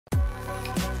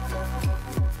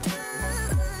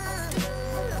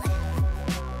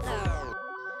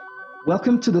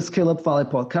Welcome to the Scale Up Valley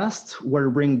podcast, where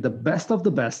we bring the best of the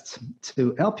best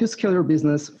to help you scale your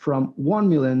business from 1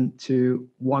 million to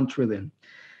 1 trillion.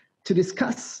 To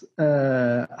discuss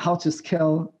how to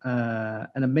scale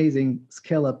an amazing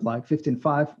scale up like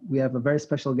 15Five, we have a very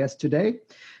special guest today.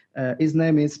 His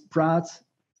name is Brad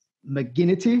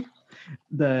McGinnity,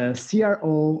 the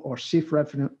CRO or Chief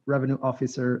Revenue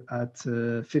Officer at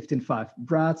 15Five.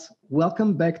 Brad,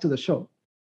 welcome back to the show.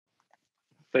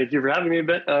 Thank you for having me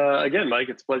again, Mike.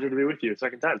 It's a pleasure to be with you a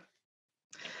second time.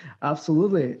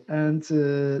 Absolutely. And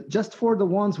just for the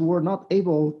ones who were not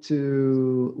able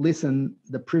to listen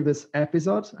the previous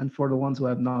episode, and for the ones who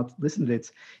have not listened to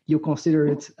it, you consider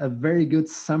it a very good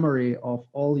summary of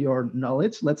all your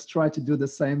knowledge. Let's try to do the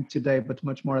same today, but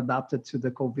much more adapted to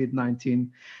the COVID-19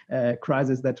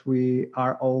 crisis that we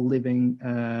are all living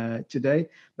today.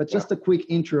 But just a quick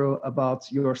intro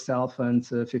about yourself and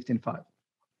 15Five.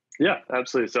 Yeah,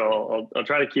 absolutely. So I'll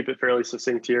try to keep it fairly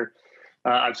succinct here.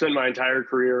 I've spent my entire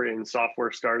career in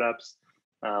software startups.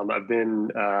 I've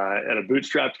been at a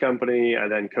bootstrapped company. I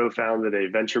then co-founded a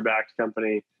venture-backed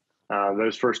company.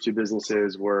 Those first two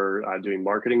businesses were doing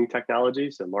marketing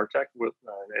technology, so MarTech,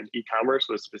 and e-commerce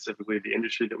was specifically the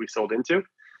industry that we sold into.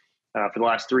 For the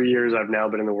last 3 years, I've now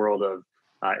been in the world of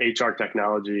HR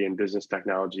technology and business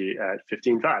technology at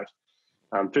 15Five.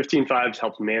 15Five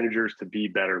helps managers to be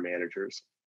better managers.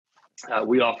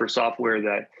 We offer software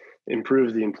that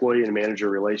improves the employee and manager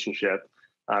relationship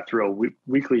through a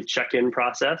weekly check-in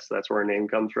process. That's where our name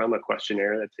comes from, a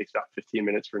questionnaire that takes about 15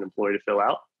 minutes for an employee to fill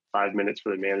out, 5 minutes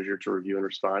for the manager to review and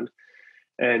respond.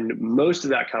 And most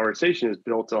of that conversation is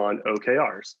built on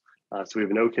OKRs. So we have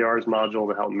an OKRs module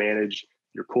to help manage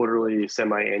your quarterly,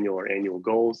 semi-annual, or annual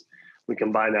goals. We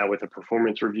combine that with a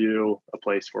performance review, a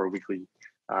place for a weekly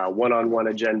one-on-one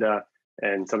agenda,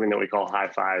 and something that we call high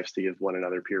fives to give one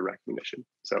another peer recognition.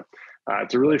 So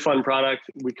it's a really fun product.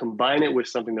 We combine it with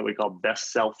something that we call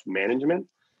best self management.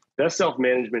 Best self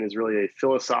management is really a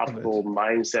philosophical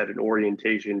mindset and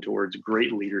orientation towards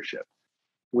great leadership.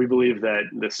 We believe that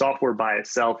the software by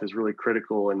itself is really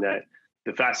critical and that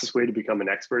the fastest way to become an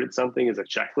expert at something is a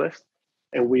checklist.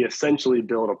 And we essentially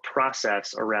build a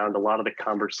process around a lot of the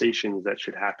conversations that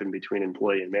should happen between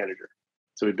employee and manager.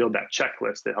 So we build that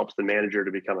checklist that helps the manager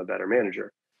to become a better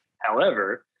manager.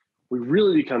 However, we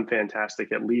really become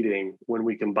fantastic at leading when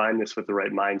we combine this with the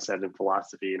right mindset and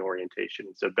philosophy and orientation.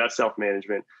 So best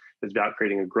self-management is about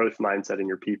creating a growth mindset in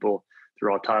your people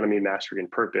through autonomy, mastery, and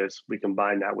purpose. We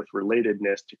combine that with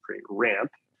relatedness to create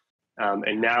ramp.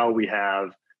 And now we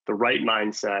have the right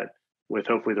mindset with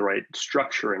hopefully the right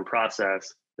structure and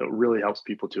process that really helps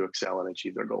people to excel and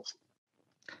achieve their goals.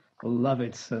 Love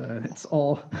it. It's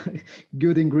all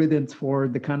good ingredients for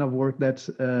the kind of work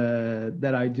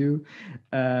that I do,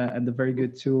 and a very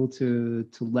good tool to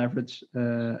leverage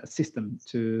a system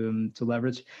to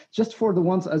leverage. Just for the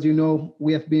ones, as you know,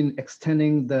 we have been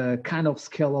extending the kind of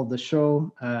scale of the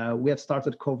show. We have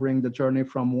started covering the journey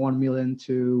from 1 million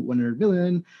to 100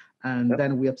 million. And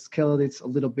then we have scaled it a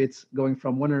little bit, going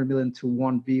from 100 million to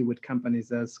 1B with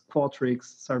companies as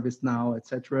Qualtrics, ServiceNow,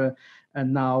 etc.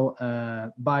 And now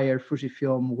Bayer,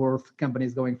 Fujifilm, Worth,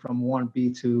 companies going from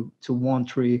 1B to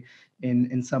 1.3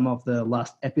 in some of the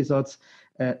last episodes.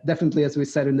 Definitely, as we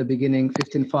said in the beginning,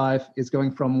 15Five is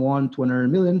going from 1 to 100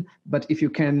 million. But if you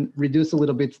can reduce a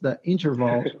little bit the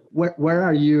interval, where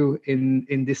are you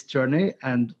in this journey?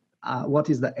 And what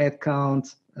is the head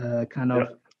count,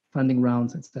 funding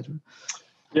rounds, etc.?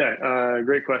 Yeah,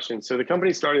 great question. So the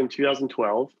company started in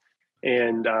 2012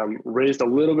 and raised a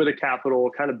little bit of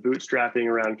capital, kind of bootstrapping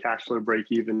around cash flow break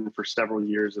even for several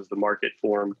years as the market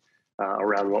formed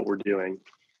around what we're doing.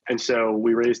 And so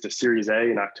we raised a Series A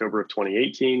in October of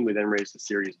 2018. We then raised a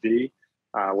Series B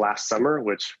last summer,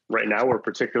 which right now we're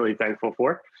particularly thankful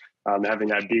for, having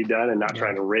that B done and not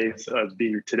trying to raise a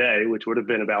B today, which would have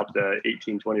been about the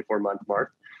 18, 24-month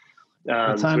mark.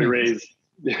 So we raised...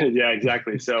 Yeah,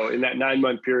 exactly. So in that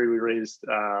 9-month period, we raised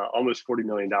almost $40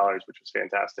 million, which was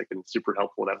fantastic and super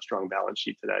helpful to have a strong balance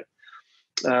sheet today.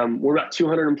 We're about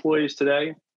 200 employees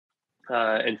today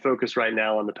and focused right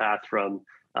now on the path from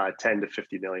 10 to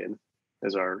 50 million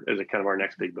as our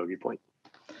next big bogey point.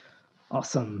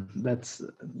 Awesome. That's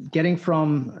getting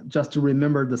from, just to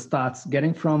remember the stats,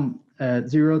 getting from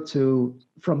 0 to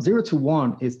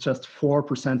 1 is just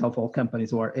 4% of all companies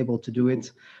who are able to do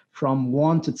it. From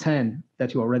 1 to 10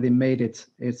 that you already made it,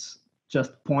 it's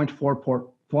just 0.4%.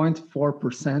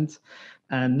 0.4%.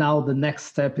 And now the next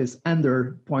step is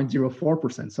under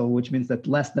 0.04%. So which means that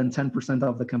less than 10%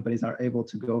 of the companies are able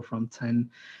to go from 10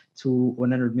 to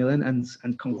 100 million.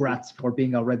 And congrats for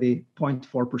being already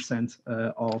 0.4%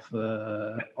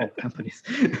 of companies.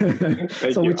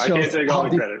 So which shows I can't take all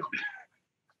the credit.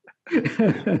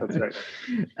 That's right.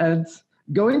 And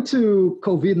going to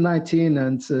COVID-19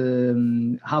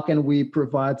 and how can we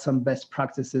provide some best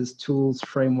practices, tools,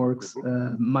 frameworks,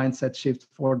 mindset shift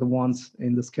for the ones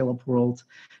in the scale-up world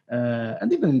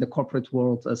and even in the corporate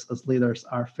world as leaders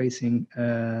are facing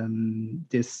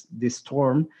this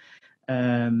storm.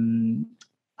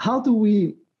 How do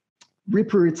we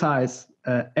reprioritize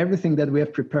everything that we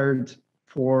have prepared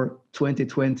for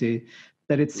 2020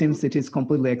 that it seems it is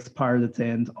completely expired at the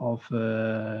end of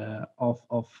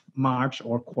March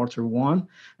or Q1,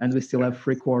 and we still have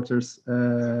 3 quarters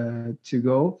to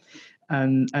go.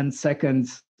 And second,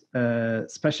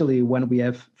 especially when we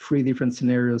have 3 different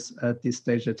scenarios at this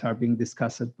stage that are being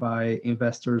discussed by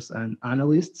investors and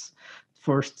analysts.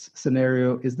 First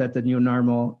scenario is that the new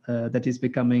normal that is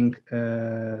becoming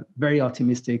very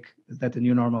optimistic that the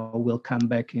new normal will come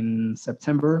back in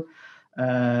September.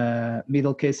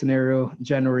 Middle case scenario,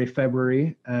 January,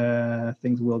 February,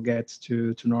 things will get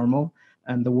to normal.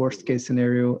 And the worst case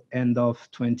scenario, end of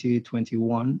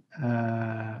 2021.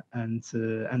 And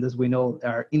as we know,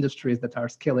 there are industries that are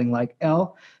scaling like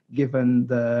hell, given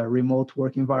the remote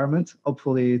work environment.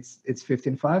 Hopefully it's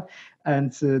 15.5.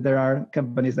 And there are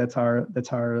companies that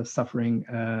are suffering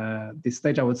this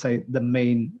stage. I would say the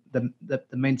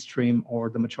mainstream or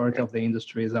the majority of the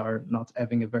industries are not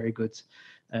having a very good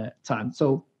time.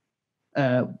 So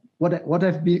what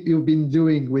have you been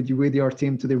doing with your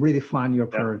team to redefine your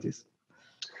priorities?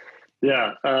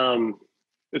 Yeah,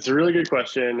 it's a really good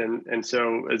question. And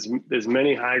so as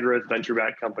many high growth venture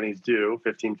backed companies do,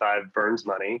 15.5 burns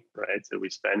money, right? So we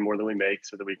spend more than we make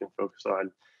so that we can focus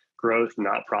on growth,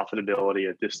 not profitability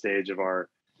at this stage of our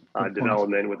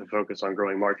development, with a focus on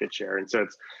growing market share. And so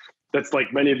that's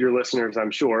like many of your listeners,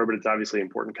 I'm sure, but it's obviously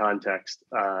important context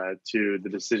to the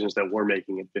decisions that we're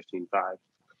making at 15.5.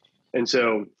 And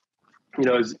so, you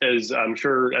know, as I'm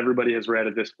sure everybody has read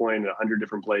at this point, 100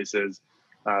 different places,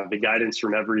 the guidance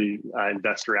from every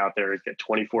investor out there is get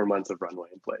 24 months of runway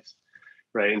in place,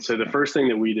 right? And so the first thing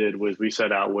that we did was we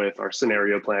set out with our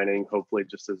scenario planning, hopefully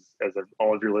just as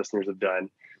all of your listeners have done.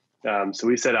 So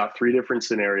we set out 3 different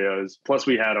scenarios, plus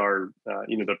we had our,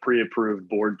 the pre-approved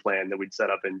board plan that we'd set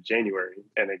up in January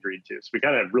and agreed to. So we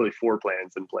kind of have really 4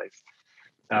 plans in place.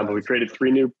 But we created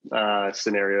 3 new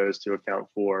scenarios to account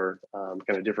for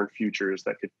kind of different futures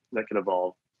that could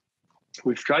evolve.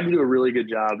 We've tried to do a really good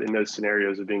job in those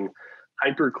scenarios of being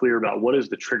hyper clear about what is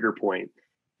the trigger point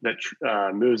that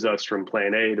moves us from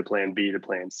plan A to plan B to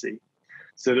plan C,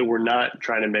 so that we're not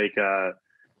trying to make a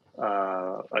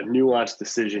nuanced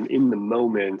decision in the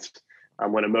moment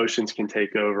when emotions can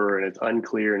take over and it's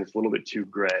unclear and it's a little bit too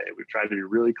gray. We've tried to be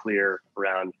really clear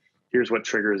around here's what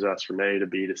triggers us from A to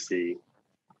B to C,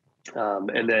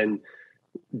 and then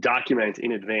document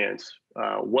in advance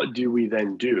what do we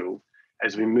then do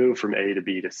as we move from A to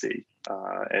B to C,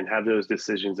 and have those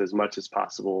decisions as much as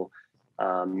possible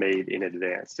made in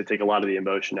advance to take a lot of the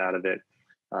emotion out of it,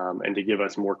 and to give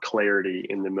us more clarity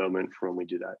in the moment for when we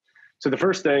do that. So the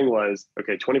first thing was,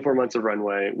 okay, 24 months of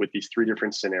runway with these 3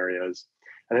 different scenarios,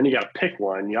 and then you got to pick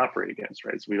one you operate against,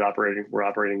 right? So we're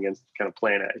operating against kind of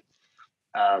plan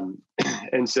A.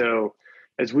 And so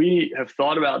as we have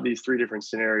thought about these 3 different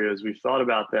scenarios, we've thought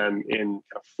about them in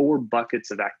 4 buckets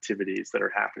of activities that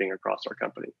are happening across our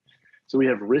company. So we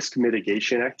have risk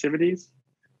mitigation activities,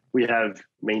 we have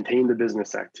maintain the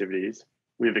business activities,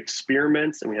 we have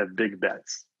experiments, and we have big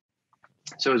bets.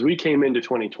 So as we came into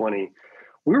 2020,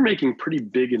 we were making pretty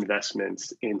big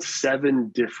investments in 7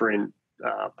 different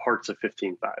parts of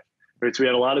 15.5. Right? So we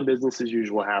had a lot of business as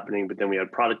usual happening, but then we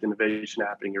had product innovation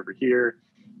happening over here,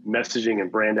 messaging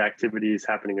and brand activities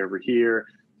happening over here,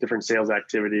 different sales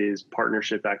activities,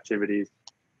 partnership activities.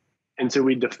 And so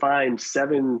we defined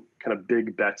 7 kind of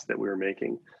big bets that we were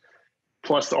making,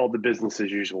 plus all the business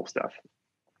as usual stuff.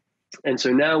 And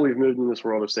so now we've moved in this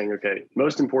world of saying, okay,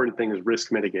 most important thing is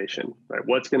risk mitigation, right?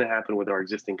 What's going to happen with our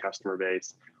existing customer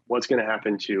base? What's going to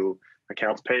happen to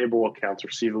accounts payable, accounts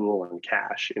receivable, and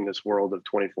cash in this world of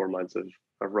 24 months of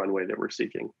runway that we're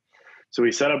seeking? So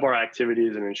we set up our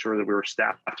activities and ensure that we were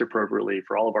staffed appropriately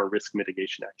for all of our risk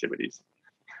mitigation activities.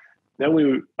 Then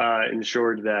we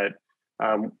ensured that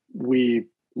we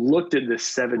looked at the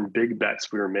 7 big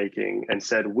bets we were making and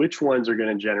said which ones are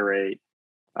going to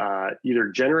either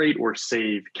generate or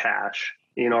save cash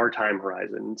in our time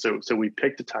horizon. So we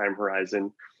picked a time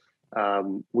horizon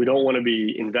We don't want to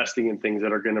be investing in things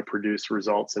that are going to produce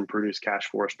results and produce cash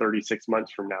for us 36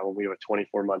 months from now when we have a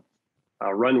 24-month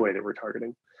runway that we're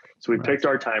targeting. So we picked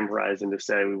our time horizon to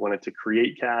say we wanted to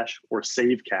create cash or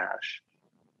save cash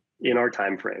in our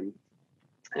time frame.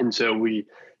 And so we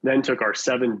then took our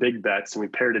 7 big bets and we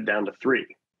pared it down to 3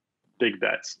 big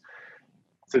bets.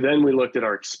 So then we looked at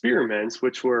our experiments,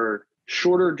 which were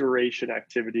shorter duration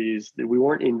activities that we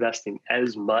weren't investing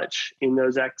as much in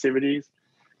those activities.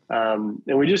 And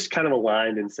we just kind of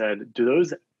aligned and said, do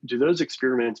those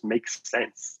experiments make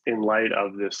sense in light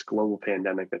of this global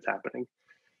pandemic that's happening?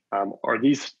 Are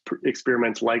these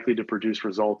experiments likely to produce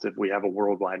results if we have a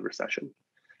worldwide recession?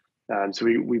 So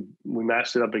we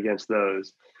matched it up against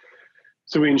those.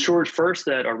 So we ensured first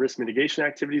that our risk mitigation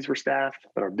activities were staffed,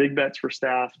 that our big bets were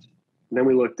staffed. And then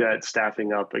we looked at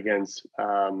staffing up against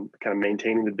kind of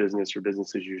maintaining the business or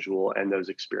business as usual and those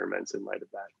experiments in light of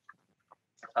that.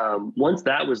 Once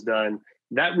that was done,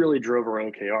 that really drove our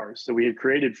OKRs. So we had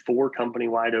created 4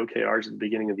 company-wide OKRs at the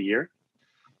beginning of the year.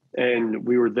 And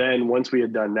we were then, once we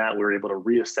had done that, we were able to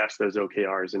reassess those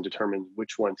OKRs and determine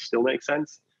which ones still make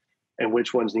sense and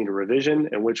which ones need a revision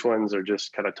and which ones are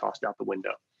just kind of tossed out the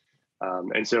window.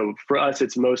 And so for us,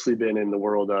 it's mostly been in the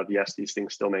world of, yes, these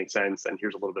things still make sense. And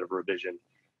here's a little bit of a revision.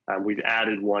 We've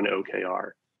added 1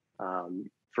 OKR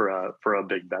for a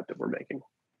big bet that we're making.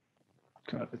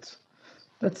 Got it.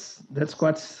 That's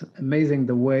quite amazing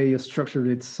the way you structured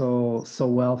it so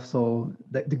well. So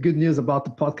the good news about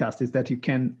the podcast is that you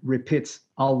can repeat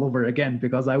all over again,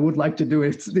 because I would like to do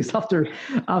it this after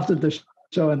the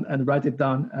show and write it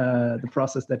down, the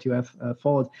process that you have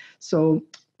followed. So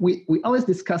we always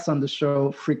discuss on the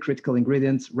show 3 critical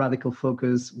ingredients: radical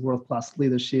focus, world-class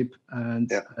leadership,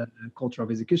 and culture of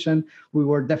execution. We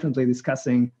were definitely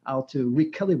discussing how to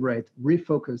recalibrate,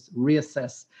 refocus,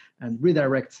 reassess, and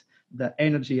redirect the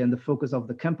energy and the focus of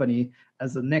the company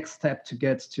as the next step to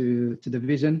get to the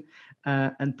vision.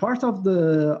 And part of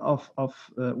the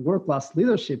world-class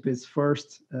leadership is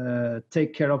first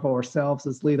take care of ourselves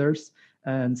as leaders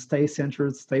and stay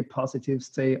centered, stay positive,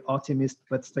 stay optimist,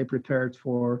 but stay prepared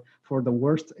for the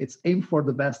worst. It's aim for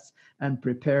the best and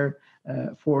prepare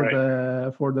for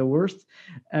the worst.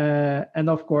 And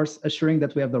of course, assuring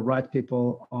that we have the right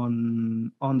people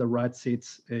on the right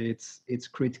seats, it's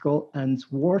critical. And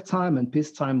wartime and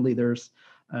peacetime leaders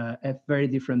have very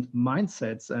different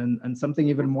mindsets, and something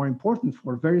even more important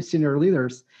for very senior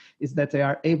leaders is that they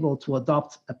are able to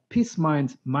adopt a peacetime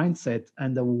mindset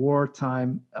and a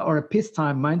wartime, or a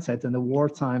peacetime mindset and a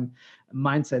wartime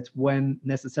mindset when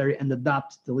necessary, and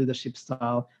adapt the leadership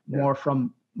style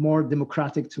more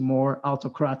democratic to more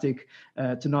autocratic,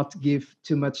 to not give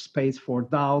too much space for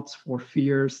doubts, for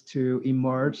fears to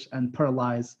emerge and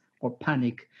paralyze or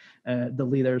panic the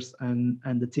leaders and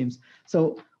the teams.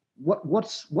 So what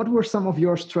were some of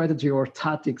your strategy or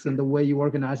tactics and the way you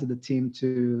organized the team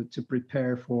to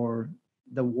prepare for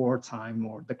the wartime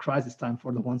or the crisis time,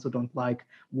 for the ones who don't like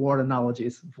war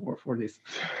analogies for this?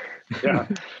 Yeah,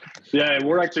 and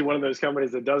we're actually one of those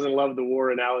companies that doesn't love the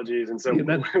war analogies, and so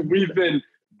we've been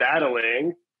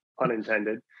battling, pun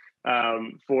intended,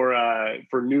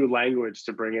 for new language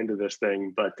to bring into this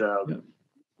thing, but.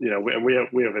 You know, we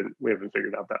haven't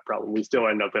figured out that problem. We still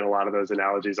end up in a lot of those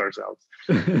analogies ourselves.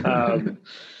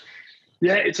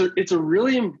 It's a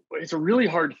really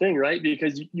hard thing, right?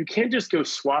 Because you can't just go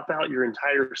swap out your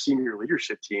entire senior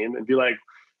leadership team and be like,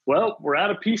 well, we're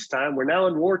out of peacetime, we're now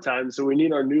in wartime, so we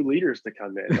need our new leaders to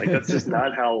come in. Like, that's just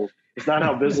not how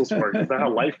business works. It's not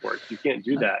how life works. You can't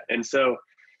do that. And so,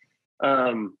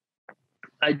 one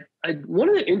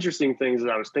of the interesting things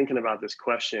that I was thinking about this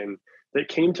question that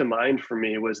came to mind for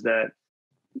me was that,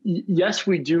 yes,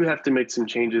 we do have to make some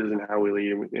changes in how we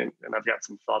lead, and I've got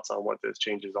some thoughts on what those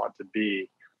changes ought to be.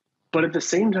 But at the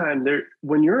same time,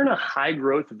 when you're in a high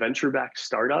growth venture-backed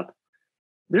startup,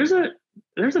 there's a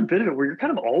bit of it where you're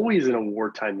kind of always in a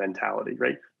wartime mentality,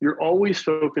 right? You're always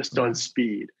focused on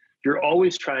speed. You're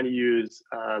always trying to use,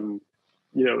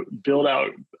 build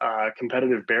out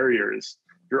competitive barriers.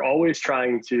 You're always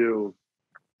trying to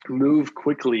move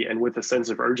quickly and with a sense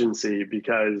of urgency,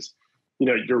 because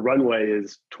your runway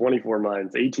is 24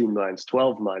 months, 18 months,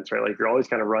 12 months, right? Like, you're always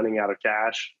kind of running out of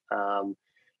cash,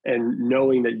 and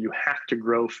knowing that you have to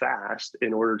grow fast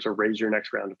in order to raise your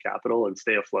next round of capital and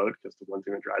stay afloat, because the one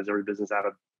thing that drives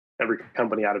every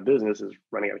company out of business is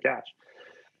running out of cash.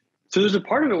 So there's a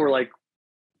part of it where, like,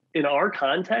 in our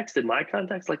context, in my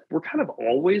context, like, we're kind of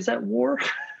always at war.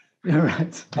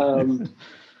 Right.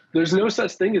 There's no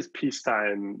such thing as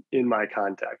peacetime in my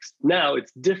context. Now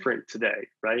it's different today,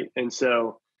 right? And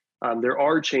so there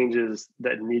are changes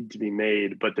that need to be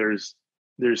made, but there's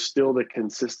there's still the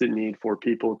consistent need for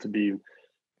people to be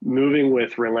moving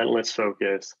with relentless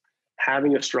focus,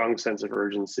 having a strong sense of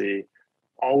urgency,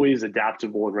 always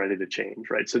adaptable and ready to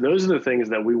change, right? So those are the things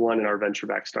that we want in our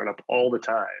venture-backed startup all the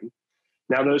time.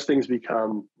 Now those things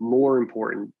become more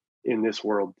important in this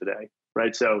world today,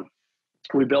 right? So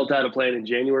we built out a plan in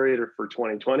January for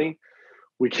 2020.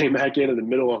 We came back in the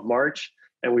middle of March,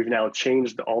 and we've now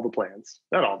changed all the plans.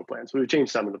 Not all the plans, we've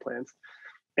changed some of the plans.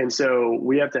 And so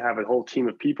we have to have a whole team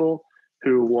of people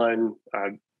who, one,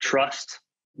 trust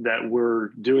that we're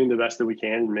doing the best that we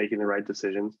can and making the right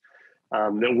decisions,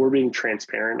 that we're being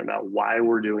transparent about why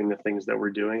we're doing the things that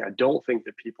we're doing. I don't think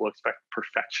that people expect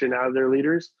perfection out of their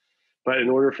leaders, but in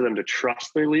order for them to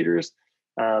trust their leaders,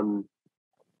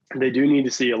 they do need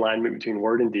to see alignment between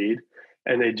word and deed,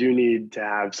 and they do need to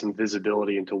have some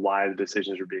visibility into why the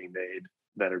decisions are being made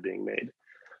that are being made.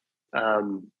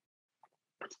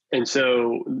 And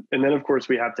then of course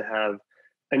we have to have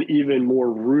an even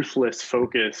more ruthless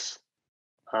focus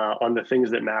on the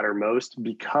things that matter most,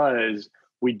 because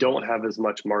we don't have as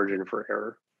much margin for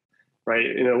error, right?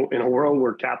 In a world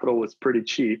where capital was pretty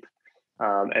cheap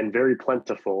and very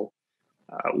plentiful,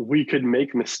 we could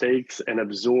make mistakes and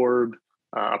absorb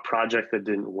a project that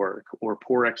didn't work or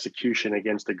poor execution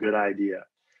against a good idea.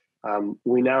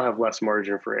 We now have less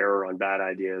margin for error on bad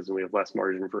ideas, and we have less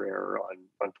margin for error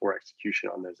on poor execution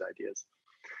on those ideas.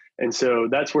 And so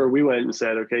that's where we went and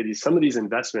said, okay, some of these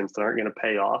investments that aren't going to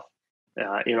pay off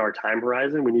in our time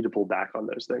horizon, we need to pull back on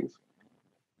those things.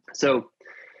 So,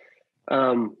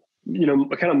 kind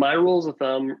of my rules of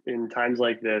thumb in times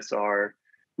like this are,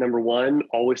 number one,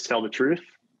 always tell the truth.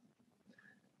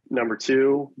 Number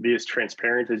two, be as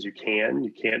transparent as you can.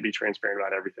 You can't be transparent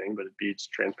about everything, but be as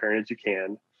transparent as you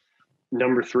can.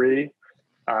 Number three,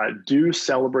 do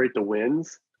celebrate the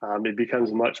wins. It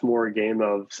becomes much more a game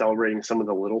of celebrating some of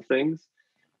the little things,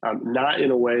 not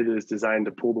in a way that is designed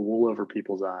to pull the wool over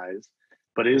people's eyes,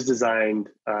 but is designed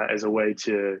as a way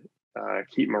to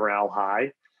keep morale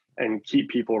high and keep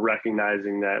people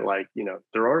recognizing that,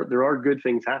 there are good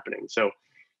things happening. So,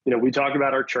 we talk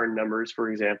about our churn numbers, for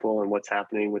example, and what's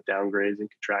happening with downgrades and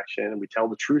contraction, and we tell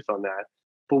the truth on that.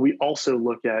 But we also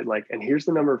look at and here's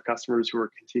the number of customers who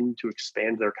are continuing to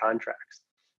expand their contracts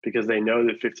because they know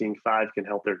that 15Five can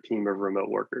help their team of remote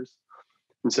workers.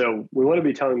 And so we want to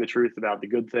be telling the truth about the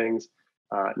good things,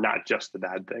 not just the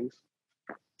bad things.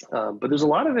 But there's a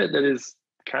lot of it that is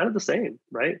kind of the same,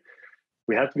 right?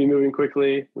 We have to be moving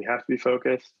quickly. We have to be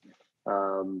focused.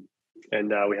 And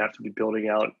we have to be building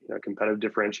out competitive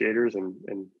differentiators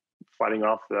and fighting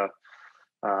off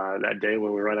that day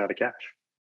when we run out of cash.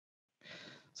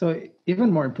 So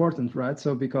even more important, right?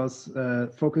 So because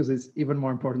focus is even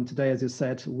more important today, as you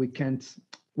said, we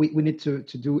need to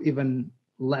do even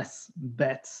less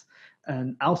bets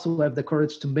and also have the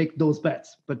courage to make those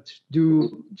bets, but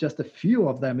do just a few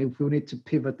of them if we need to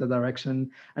pivot the direction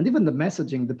and even the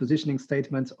messaging, the positioning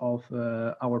statement of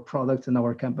our product and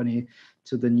our company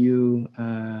to the new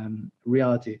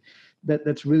reality.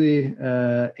 That's really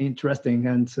interesting.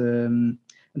 And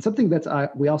something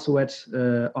that we also had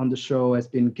on the show has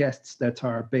been guests that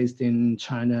are based in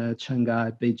China,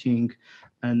 Shanghai, Beijing,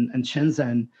 and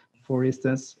Shenzhen, for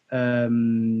instance,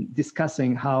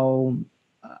 discussing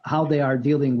how they are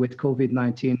dealing with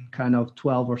COVID-19 kind of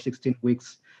 12 or 16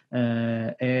 weeks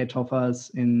ahead of us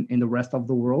in the rest of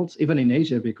the world, even in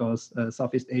Asia, because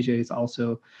Southeast Asia is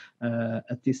also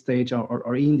at this stage,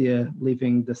 or India,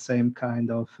 living the same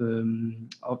kind of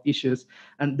issues.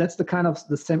 And that's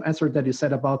the same answer that you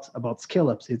said about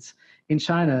scale-ups. It's in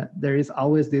China, there is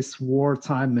always this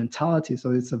wartime mentality.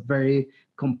 So it's a very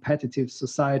competitive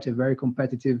society, very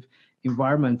competitive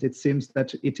environment. It seems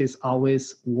that it is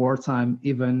always wartime,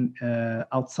 even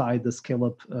outside the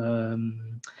scale-up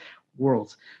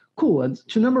world. Cool. And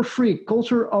to number three,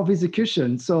 culture of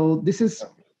execution. So this is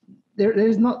there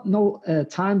is no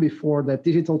time before that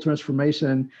digital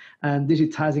transformation and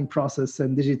digitizing process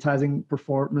and digitizing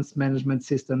performance management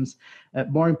systems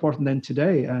more important than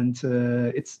today. And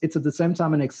it's at the same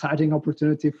time an exciting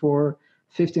opportunity for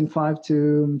 15Five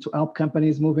to help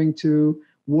companies moving to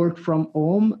work from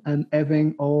home and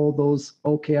having all those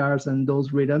OKRs and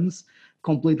those rhythms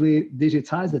completely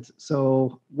digitized.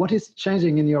 So what is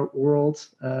changing in your world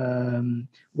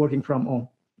working from home?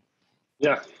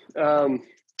 Yeah.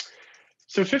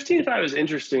 So 15Five is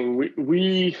interesting.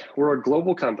 We're a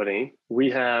global company.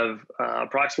 We have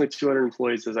approximately 200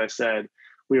 employees, as I said.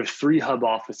 We have 3 hub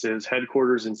offices,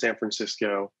 headquarters in San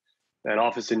Francisco, an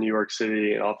office in New York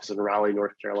City, an office in Raleigh,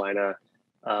 North Carolina,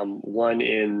 one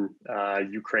in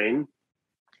Ukraine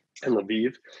and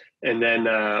Lviv. And then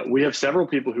we have several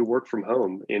people who work from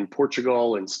home in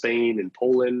Portugal and Spain and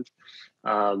Poland.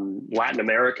 Latin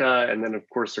America, and then of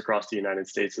course across the United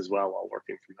States as well, while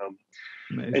working from home.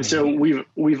 Amazing. And so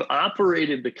we've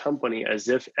operated the company as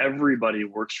if everybody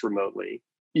works remotely,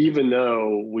 even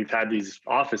though we've had these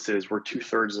offices where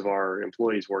 2/3 of our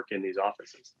employees work in these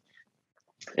offices.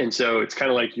 And so it's kind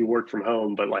of like you work from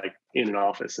home, but like in an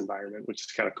office environment, which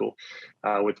is kind of cool,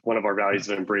 with one of our values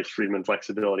of embrace freedom and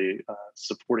flexibility,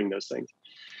 supporting those things.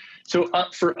 So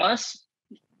for us,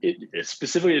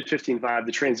 specifically at 15Five,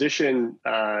 the transition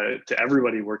to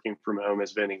everybody working from home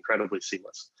has been incredibly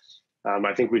seamless.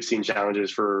 I think we've seen challenges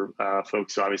for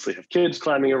folks who obviously have kids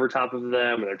climbing over top of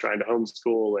them, and they're trying to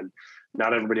homeschool, and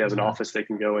not everybody has an office they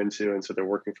can go into, and so they're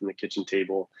working from the kitchen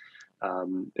table.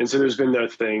 And so there's been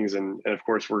those things, and of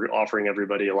course we're offering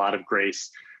everybody a lot of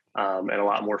grace and a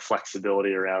lot more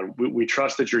flexibility around. We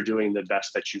trust that you're doing the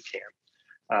best that you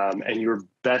can, and your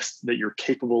best that you're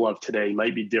capable of today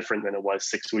might be different than it was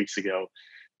 6 weeks ago,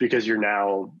 because you're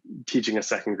now teaching a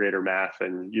second grader math,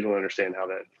 and you don't understand how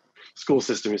that school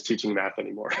system is teaching math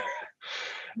anymore.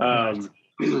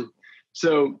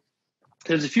 So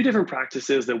there's a few different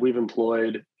practices that we've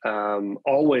employed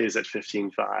always at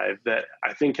 15Five that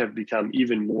I think have become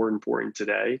even more important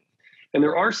today. And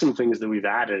there are some things that we've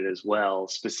added as well,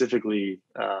 specifically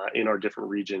in our different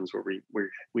regions where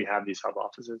we have these hub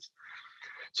offices.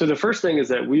 So the first thing is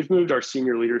that we've moved our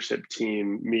senior leadership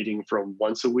team meeting from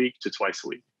once a week to twice a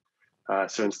week.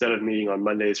 So instead of meeting on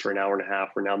Mondays for an hour and a half,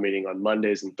 we're now meeting on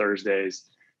Mondays and Thursdays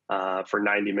for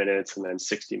 90 minutes and then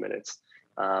 60 minutes.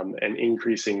 And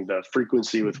increasing the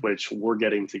frequency with which we're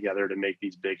getting together to make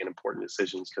these big and important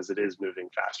decisions, because it is moving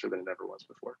faster than it ever was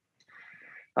before.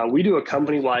 We do a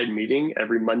company-wide meeting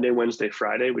every Monday, Wednesday,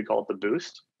 Friday. We call it the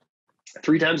Boost.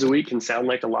 3 times a week can sound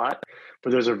like a lot,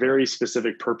 but there's a very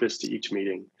specific purpose to each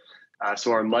meeting.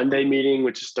 So our Monday meeting,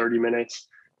 which is 30 minutes,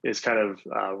 is kind of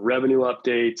revenue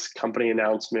updates, company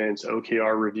announcements,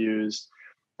 OKR reviews,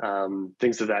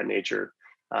 things of that nature.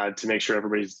 To make sure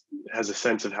everybody has a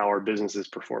sense of how our business is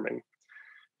performing.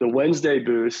 The Wednesday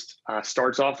Boost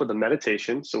starts off with a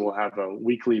meditation. So we'll have a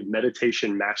weekly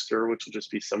meditation master, which will just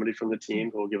be somebody from the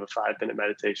team who will give a 5-minute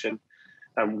meditation.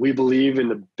 We believe in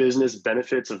the business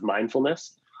benefits of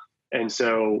mindfulness. And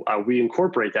so we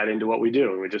incorporate that into what we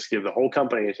do. And we just give the whole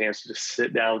company a chance to just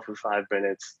sit down for 5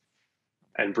 minutes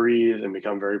and breathe and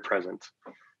become very present.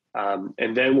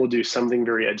 And then we'll do something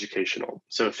very educational.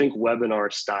 So think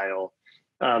webinar style.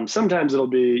 Sometimes it'll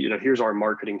be, here's our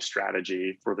marketing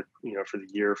strategy for the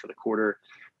year, for the quarter.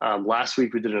 Last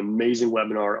week, we did an amazing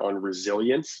webinar on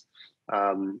resilience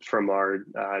from our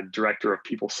director of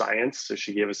people science. So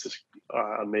she gave us this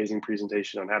amazing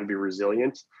presentation on how to be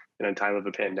resilient in a time of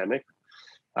a pandemic.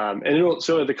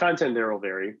 So the content there will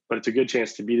vary, but it's a good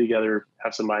chance to be together,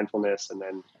 have some mindfulness, and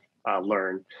then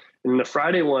learn. And the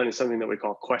Friday one is something that we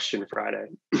call Question Friday.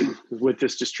 With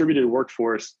this distributed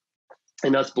workforce,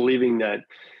 and us believing that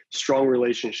strong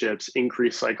relationships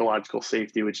increase psychological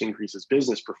safety, which increases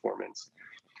business performance.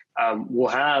 We'll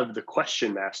have the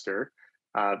question master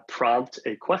prompt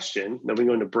a question. Then we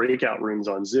go into breakout rooms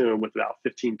on Zoom with about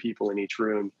 15 people in each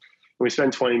room. And we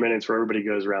spend 20 minutes where everybody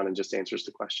goes around and just answers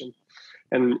the question.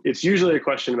 And it's usually a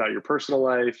question about your personal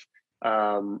life.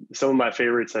 Some of my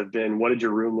favorites have been, what did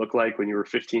your room look like when you were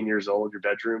 15 years old, your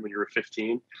bedroom when you were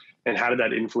 15? And how did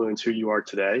that influence who you are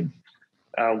today?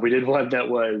 We did one that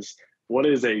was, what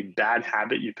is a bad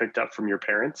habit you picked up from your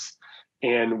parents?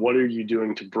 And what are you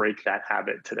doing to break that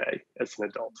habit today as an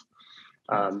adult?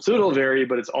 So it'll vary,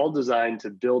 but it's all designed to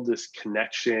build this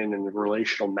connection and the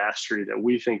relational mastery that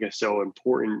we think is so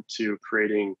important to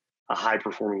creating a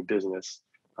high-performing business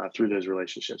through those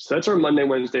relationships. So that's our Monday,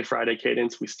 Wednesday, Friday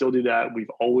cadence. We still do that.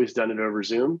 We've always done it over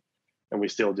Zoom, and we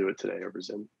still do it today over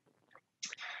Zoom.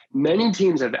 Many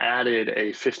teams have added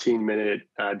a 15-minute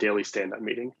daily stand-up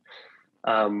meeting.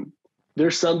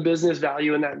 There's some business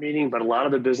value in that meeting, but a lot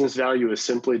of the business value is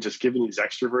simply just giving these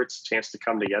extroverts a chance to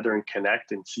come together and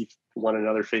connect and see one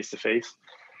another face-to-face.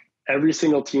 Every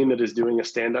single team that is doing a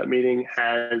stand-up meeting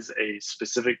has a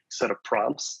specific set of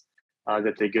prompts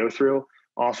that they go through.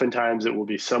 Oftentimes, it will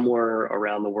be somewhere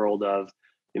around the world of,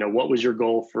 what was your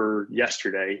goal for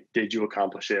yesterday? Did you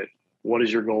accomplish it? What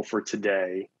is your goal for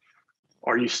today?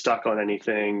 Are you stuck on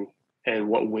anything? And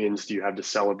what wins do you have to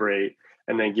celebrate?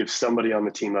 And then give somebody on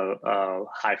the team a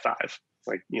high five,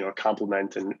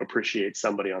 compliment and appreciate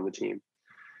somebody on the team.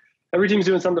 Every team's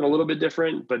doing something a little bit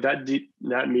different, but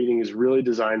that meeting is really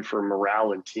designed for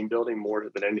morale and team building more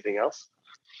than anything else.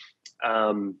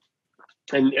 And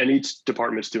each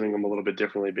department's doing them a little bit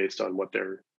differently based on what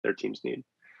their teams need.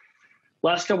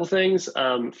 Last couple things,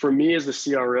 for me as the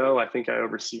CRO, I think I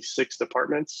oversee 6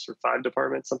 departments or 5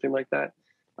 departments, something like that.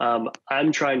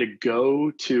 I'm trying to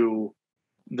go to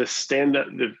the stand-up,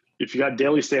 if you got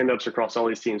daily stand-ups across all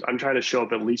these teams, I'm trying to show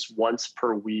up at least once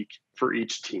per week for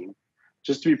each team,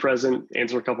 just to be present,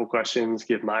 answer a couple questions,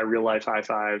 give my real life high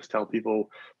fives, tell people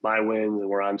my wins and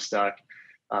where I'm stuck,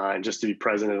 and just to be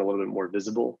present and a little bit more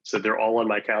visible. So they're all on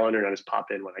my calendar and I just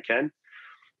pop in when I can.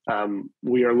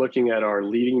 We are looking at our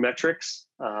leading metrics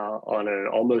on an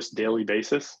almost daily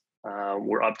basis.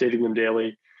 We're updating them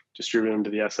daily, distributing them to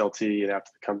the SLT and out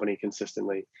to the company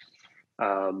consistently.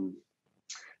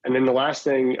 And then the last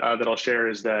thing that I'll share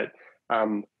is that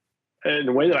in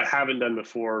a way that I haven't done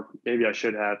before, maybe I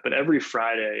should have, but every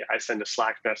Friday I send a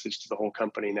Slack message to the whole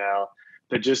company now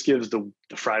that just gives the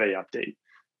Friday update.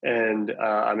 And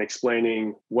I'm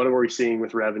explaining what are we seeing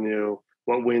with revenue,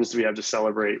 what wins do we have to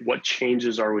celebrate, what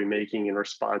changes are we making in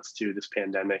response to this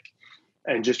pandemic,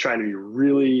 and just trying to be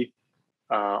really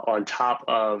on top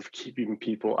of keeping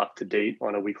people up to date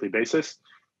on a weekly basis.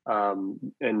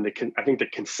 And I think the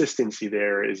consistency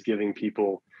there is giving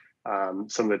people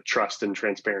some of the trust and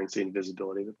transparency and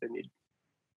visibility that they need.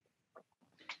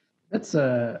 That's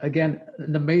again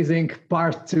an amazing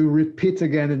part to repeat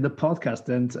again in the podcast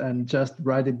and just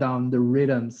write it down, the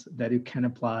rhythms that you can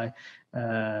apply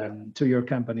to your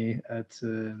company at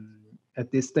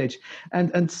this stage.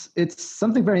 And it's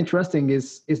something very interesting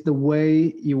is the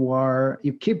way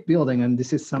you keep building, and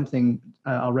this is something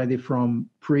already from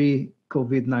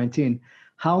pre-COVID-19,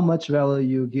 how much value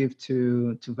you give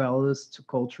to values, to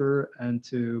culture, and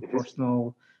to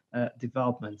personal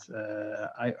development.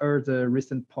 I heard a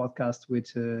recent podcast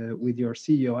with your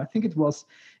CEO. I think it was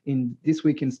in This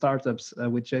Week in Startups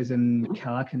with Jason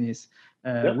Calacanis,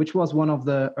 which was one of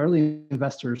the early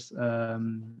investors of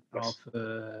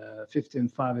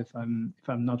 15Five, if I'm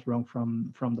not wrong,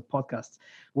 from the podcast,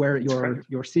 where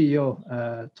your CEO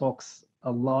talks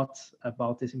a lot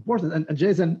about this importance. And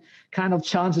Jason kind of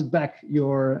challenged back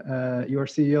your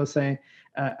CEO, saying,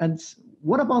 and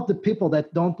what about the people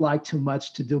that don't like too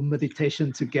much to do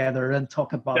meditation together and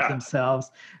talk about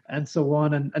themselves and so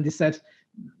on? And he said,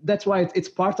 that's why it's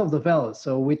part of the value.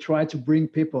 So we try to bring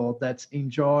people that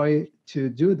enjoy to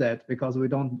do that, because we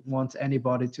don't want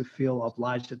anybody to feel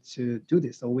obliged to do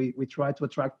this. So we try to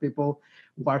attract people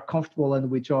who are comfortable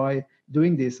and enjoy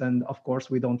doing this. And of course,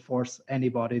 we don't force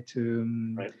anybody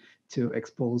to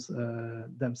expose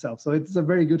themselves. So it's a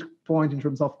very good point in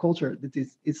terms of culture. That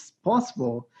it's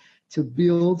possible to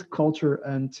build culture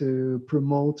and to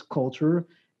promote culture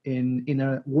in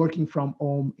a working from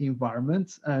home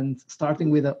environment, and starting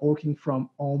with a working from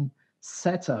home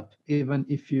setup. Even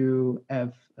if you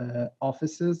have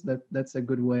offices, that's a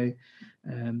good way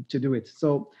to do it.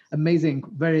 So amazing,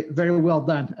 very, very well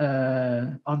done.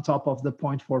 On top of the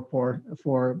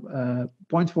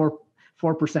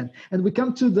 0.4%. And we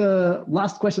come to the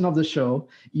last question of the show.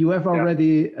 You have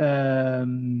already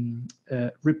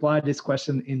replied this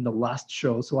question in the last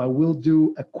show, so I will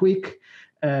do a quick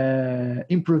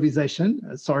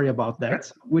improvisation. Sorry about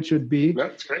that. Which would be,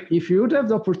 if you would have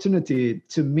the opportunity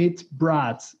to meet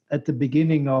Brad at the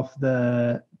beginning of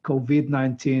the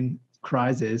COVID-19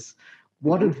 crisis,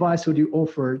 what advice would you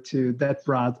offer to that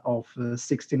Brad of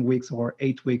 16 weeks or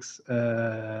 8 weeks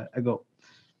ago?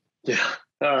 Yeah.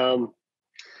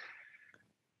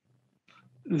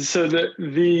 So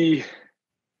the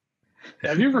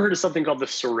have you ever heard of something called the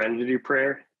Serenity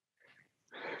Prayer?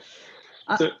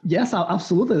 Yes,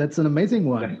 absolutely. That's an amazing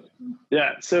one.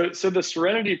 Yeah. So the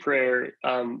Serenity Prayer,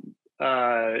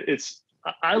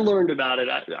 I learned about it.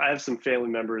 I have some family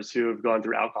members who have gone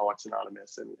through Alcoholics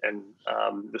Anonymous, and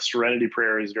the Serenity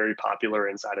Prayer is very popular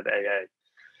inside of AA.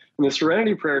 And the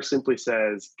Serenity Prayer simply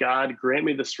says, God, grant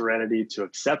me the serenity to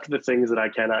accept the things that I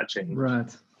cannot change,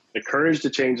 the courage to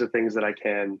change the things that I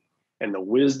can, and the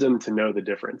wisdom to know the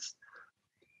difference.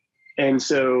 And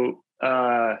so,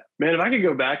 man, if I could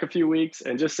go back a few weeks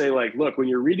and just say, like, look, when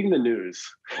you're reading the news,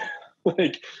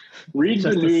 like, read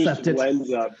the news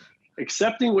lens up,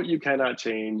 accepting what you cannot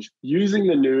change, using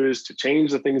the news to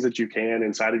change the things that you can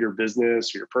inside of your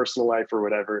business or your personal life or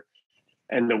whatever,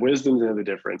 and the wisdom to know the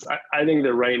difference. I think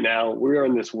that right now we are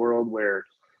in this world where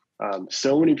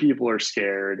so many people are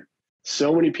scared.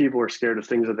 So many people are scared of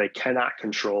things that they cannot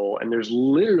control, and there's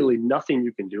literally nothing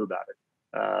you can do about it.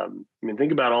 I mean,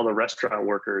 think about all the restaurant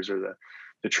workers or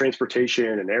the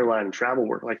transportation and airline and travel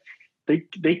work. Like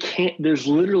they can't, there's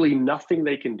literally nothing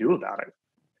they can do about it.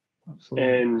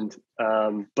 Absolutely. And,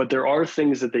 but there are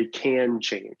things that they can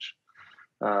change.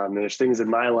 And there's things in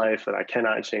my life that I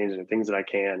cannot change and things that I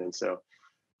can. And so,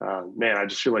 man, I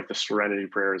just feel like the Serenity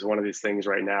Prayer is one of these things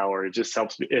right now where it just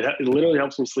helps me. It literally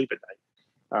helps me sleep at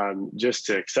night. Just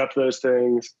to accept those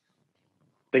things,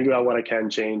 think about what I can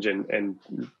change, and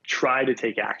try to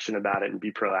take action about it and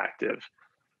be proactive.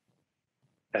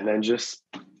 and then just,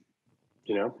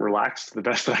 relax the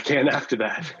best that I can after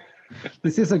that.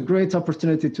 This is a great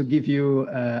opportunity to give you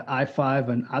I5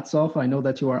 and hats off. I know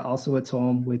that you are also at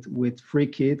home with 3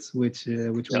 kids, which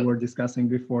we were discussing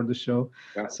before the show.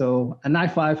 Yeah. So an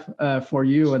I5 for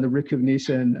you, and a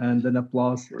recognition and an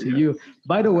applause to you.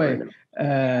 By the way,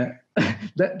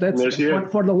 that's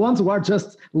for the ones who are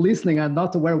just listening and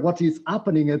not aware what is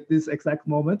happening at this exact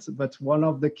moment. But one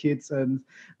of the kids and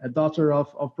a daughter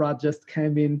of Brad just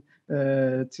came in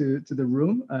to the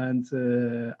room, and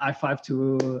I5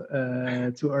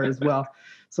 to her as well.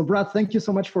 So Brad, thank you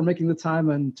so much for making the time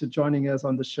and to joining us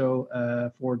on the show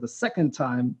for the second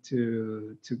time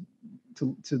to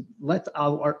let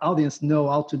our audience know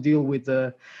how to deal with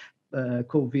the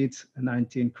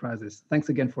COVID-19 crisis. Thanks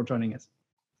again for joining us.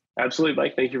 Absolutely,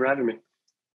 Mike. Thank you for having me.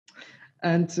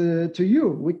 And to you,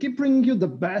 we keep bringing you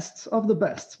the best of the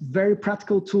best, very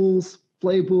practical tools,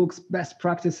 playbooks, best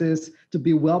practices to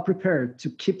be well prepared to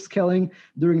keep scaling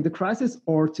during the crisis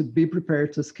or to be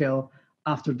prepared to scale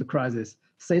after the crisis.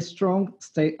 Stay strong,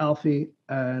 stay healthy,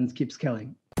 and keep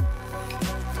scaling.